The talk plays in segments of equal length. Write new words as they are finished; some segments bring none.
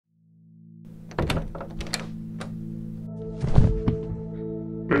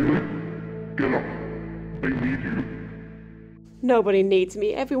Bailey, get up. They need you. Nobody needs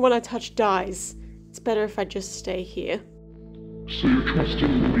me. Everyone I touch dies. It's better if I just stay here. So you're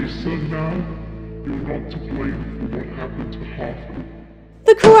trusting Lisa now? You're not to blame for what happened to Harvey.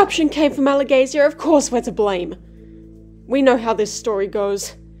 The corruption came from Allegasia. Of course we're to blame. We know how this story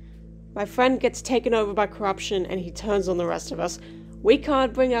goes. My friend gets taken over by corruption and he turns on the rest of us. We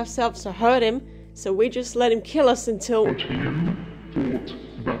can't bring ourselves to hurt him, so we just let him kill us until... But you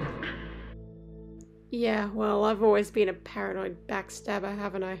fought back. Yeah, well, I've always been a paranoid backstabber,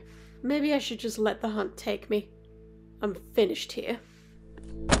 haven't I? Maybe I should just let the hunt take me. I'm finished here.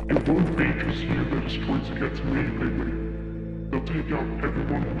 It won't be just you that is trying to get to me, Bailey. They'll take out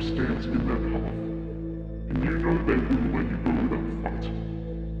everyone who stands in their path. And you know they will when you go without fight.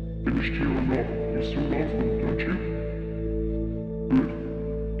 Finished here or not, you still love them, don't you? Good.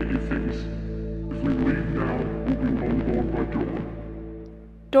 Get your things. If we leave now, we'll be long gone by dawn.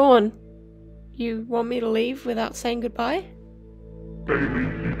 Dawn? You want me to leave without saying goodbye? Bailey,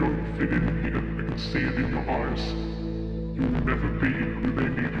 you don't fit in here. I can see it in your eyes. You will never be who they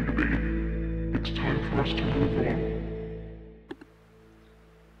need you to be. It's time for us to move on.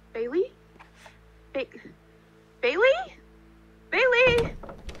 Bailey? Bailey? Bailey?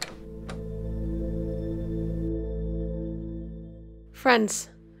 Friends,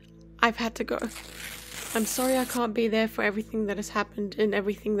 I've had to go. I'm sorry I can't be there for everything that has happened and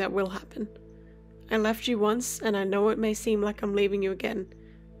everything that will happen. I left you once, and I know it may seem like I'm leaving you again,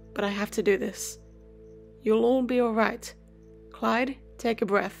 but I have to do this. You'll all be alright. Clyde, take a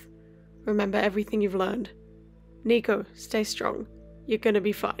breath. Remember everything you've learned. Nico, stay strong. You're gonna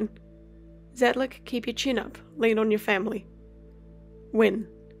be fine. Zedlik, keep your chin up. Lean on your family. Win,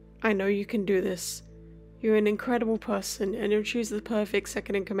 I know you can do this. You're an incredible person, and you'll choose the perfect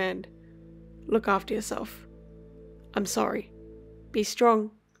second in command. Look after yourself. I'm sorry. Be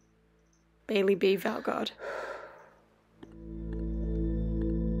strong. Bailey B. Valgard.